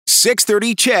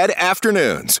6:30 CHED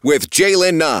Afternoons with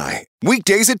Jaylen Nye.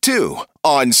 Weekdays at 2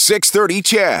 on 6:30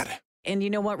 CHED. And you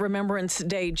know what? Remembrance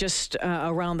Day just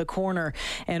around the corner,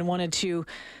 and wanted to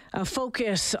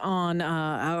focus on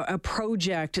a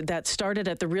project that started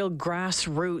at the real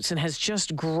grassroots and has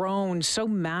just grown so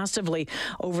massively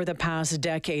over the past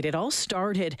decade. It all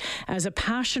started as a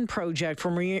passion project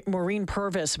for Maureen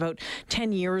Purvis about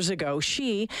 10 years ago.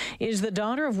 She is the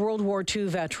daughter of World War II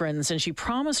veterans, and she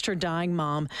promised her dying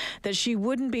mom that she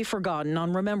wouldn't be forgotten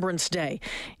on Remembrance Day.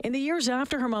 In the years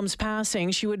after her mom's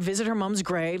passing, she would visit her mom's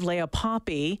grave, lay a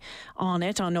poppy on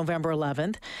it on November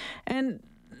 11th, and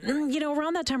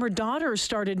around that time, her daughters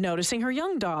started noticing, her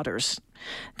young daughters,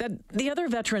 that the other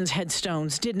veterans'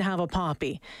 headstones didn't have a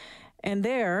poppy. And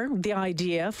there, the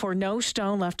idea for No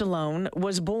Stone Left Alone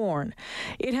was born.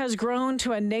 It has grown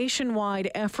to a nationwide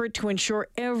effort to ensure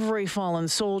every fallen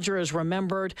soldier is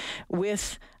remembered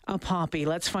with a poppy.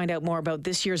 Let's find out more about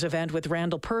this year's event with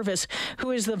Randall Purvis, who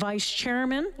is the Vice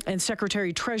Chairman and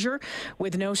Secretary Treasurer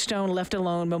with No Stone Left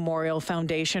Alone Memorial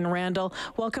Foundation. Randall,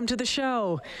 welcome to the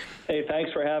show. Hey,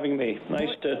 thanks for having me.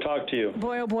 Nice to talk to you.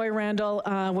 Boy, oh boy, Randall,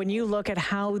 when you look at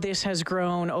how this has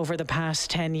grown over the past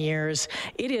 10 years,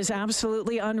 it is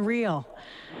absolutely unreal.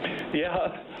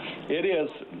 Yeah, it is.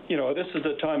 This is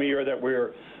the time of year that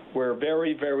we're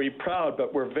very, very proud,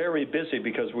 but we're very busy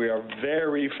because we are a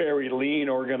very, very lean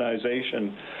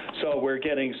organization. So we're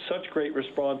getting such great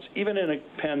response. Even in a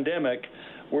pandemic,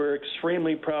 we're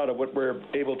extremely proud of what we're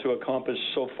able to accomplish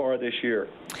so far this year.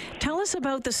 Tell us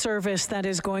about the service that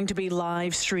is going to be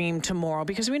live streamed tomorrow,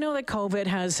 because we know that COVID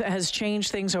has changed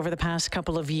things over the past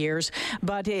couple of years,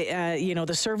 but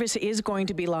the service is going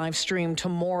to be live streamed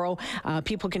tomorrow.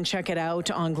 People can check it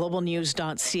out on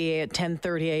globalnews.ca at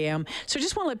 10:30 a.m. So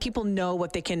just want to let people know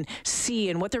what they can see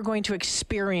and what they're going to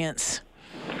experience.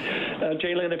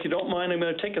 Jaylen, if you don't mind, I'm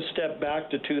going to take a step back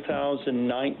to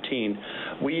 2019.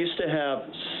 We used to have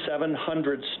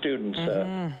 700 students,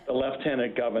 the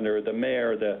lieutenant governor, the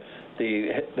mayor, the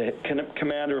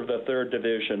commander of the 3rd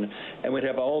Division, and we'd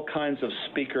have all kinds of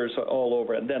speakers all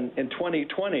over. And then in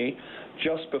 2020,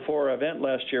 just before our event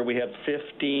last year, we had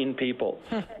 15 people,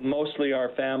 mostly our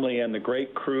family and the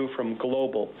great crew from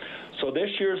Global. So this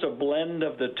year's a blend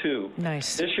of the two.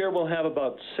 Nice. This year we'll have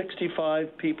about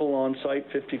 65 people on site,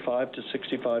 55 to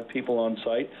 65 people on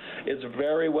site. It's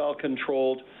very well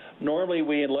controlled. Normally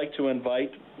we like to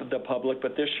invite the public,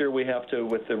 but this year we have to,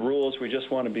 with the rules, we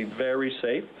just want to be very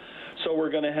safe. So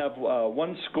we're going to have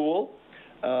one school,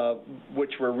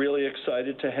 which we're really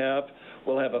excited to have.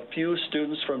 We'll have a few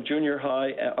students from junior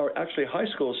high, or actually high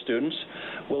school students.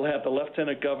 We'll have the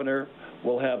Lieutenant Governor.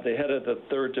 We'll have the head of the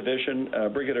 3rd Division,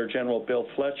 Brigadier General Bill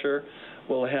Fletcher.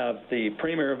 We'll have the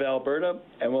Premier of Alberta,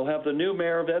 and we'll have the new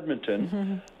Mayor of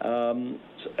Edmonton.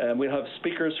 And we'll have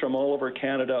speakers from all over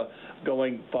Canada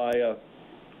going via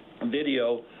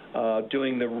video,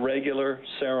 doing the regular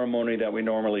ceremony that we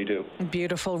normally do.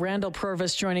 Beautiful. Randall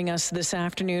Purvis joining us this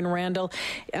afternoon. Randall,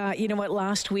 you know what?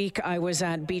 Last week I was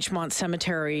at Beachmont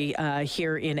Cemetery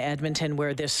here in Edmonton,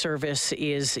 where this service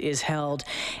is held,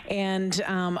 and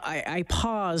I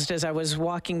paused as I was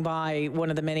walking by one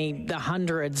of the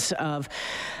hundreds of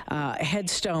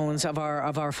headstones of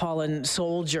our fallen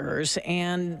soldiers,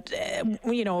 and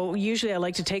usually I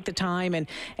like to take the time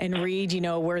and read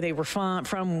where they were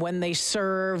from, when they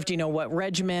served, what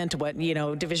regiment, what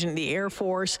division of the Air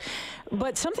Force.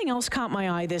 But something else caught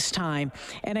my eye this time,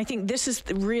 and I think this is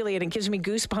really, and it gives me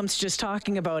goosebumps just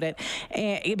talking about it,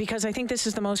 because I think this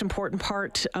is the most important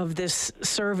part of this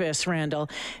service, Randall.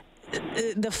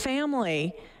 The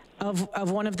family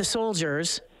of one of the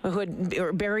soldiers who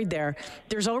had buried there,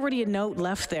 there's already a note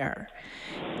left there.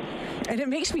 And it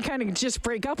makes me kind of just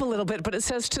break up a little bit, but it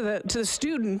says to the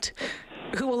student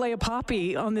who will lay a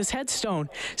poppy on this headstone.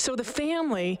 So the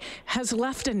family has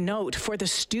left a note for the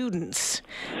students.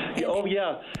 Oh,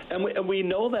 yeah. And we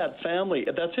know that family.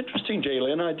 That's interesting,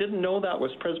 Jaylen. I didn't know that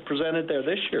was presented there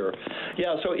this year.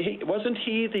 Yeah, so wasn't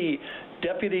he the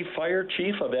deputy fire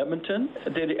chief of Edmonton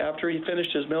after he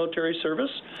finished his military service?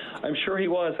 I'm sure he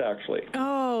was, actually.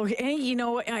 Oh, hey,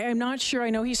 I'm not sure. I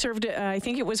know he served, I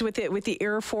think it was with the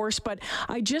Air Force, but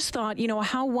I just thought,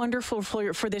 how wonderful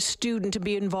for this student to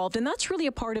be involved. And that's really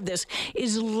a part of this,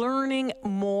 is learning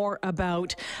more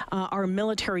about our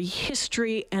military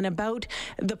history and about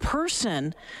the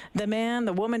person, the man,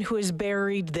 the woman who is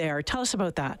buried there. Tell us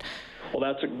about that. Well,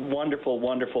 that's a wonderful,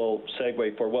 wonderful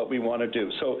segue for what we want to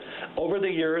do. So over the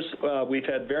years, we've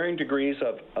had varying degrees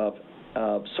of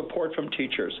support from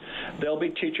teachers. There'll be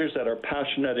teachers that are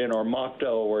passionate in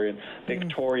Ormocto or in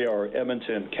Victoria or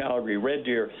Edmonton, Calgary, Red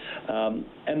Deer,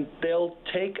 and they'll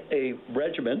take a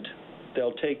regiment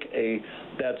they'll take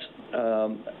that's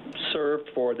served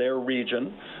for their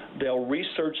region. They'll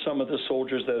research some of the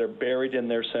soldiers that are buried in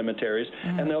their cemeteries,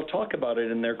 and they'll talk about it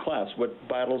in their class, what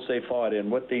battles they fought in,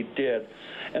 what they did.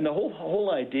 And the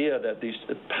whole idea that these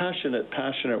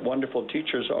passionate, wonderful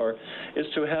teachers is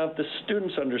to have the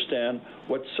students understand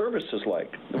what service is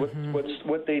like,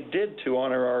 what they did to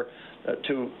honor our,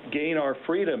 to gain our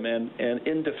freedom and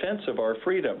in defense of our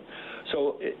freedom.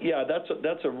 So, yeah,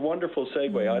 that's a wonderful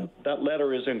segue. That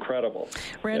letter is incredible.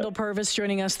 Randall Purvis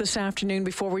joining us this afternoon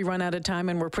before we run out of time,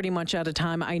 and we're pretty much out of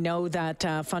time. I know that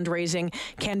fundraising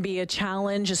can be a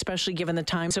challenge, especially given the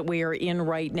times that we are in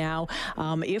right now.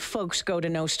 If folks go to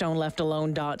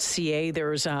nostoneleftalone.ca,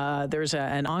 there's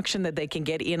an auction that they can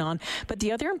get in on. But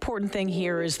the other important thing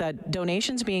here is that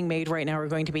donations being made right now are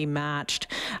going to be matched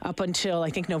up until, I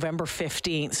think, November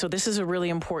 15th. So this is a really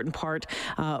important part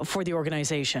for the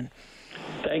organization.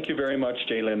 Thank you very much,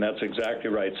 Jalen. That's exactly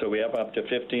right. So we have up to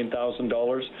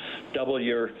 $15,000, double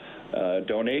your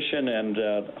donation, and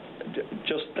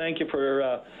just thank you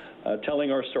for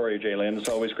telling our story, Jalen. It's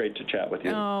always great to chat with you.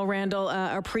 Oh, Randall,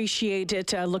 appreciate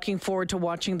it. Looking forward to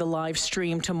watching the live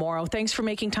stream tomorrow. Thanks for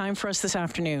making time for us this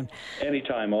afternoon.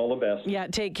 Anytime. All the best. Yeah,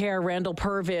 take care. Randall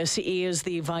Purvis is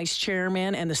the vice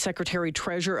chairman and the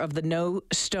secretary-treasurer of the No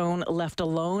Stone Left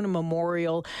Alone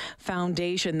Memorial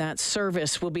Foundation. That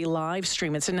service will be live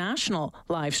streamed. It's a national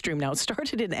live stream now. It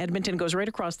started in Edmonton, goes right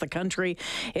across the country.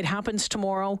 It happens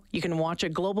tomorrow. You can watch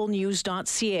it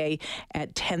globalnews.ca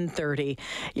at 10:30.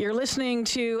 You're listening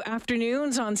to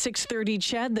Afternoons on 630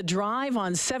 CHED, The Drive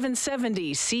on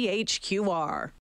 770 CHQR.